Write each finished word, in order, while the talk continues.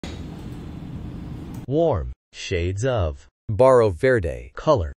warm shades of Barro Verde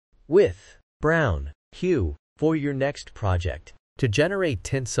color with brown hue for your next project. To generate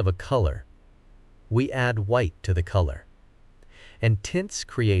tints of a color, we add white to the color, and tints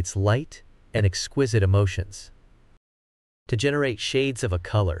creates light and exquisite emotions. To generate shades of a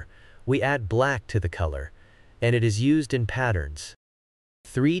color, we add black to the color, and it is used in patterns.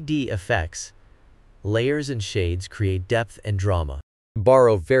 3D effects, layers and shades create depth and drama.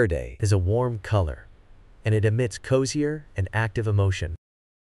 Barro Verde Is a warm color, and it emits cozier and active emotion.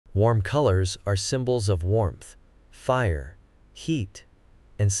 Warm colors are symbols of warmth, fire, heat,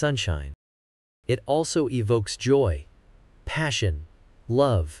 and sunshine. It also evokes joy, passion,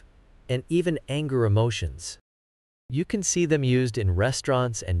 love, and even anger emotions. You can see them used in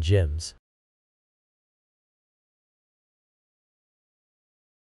restaurants and gyms,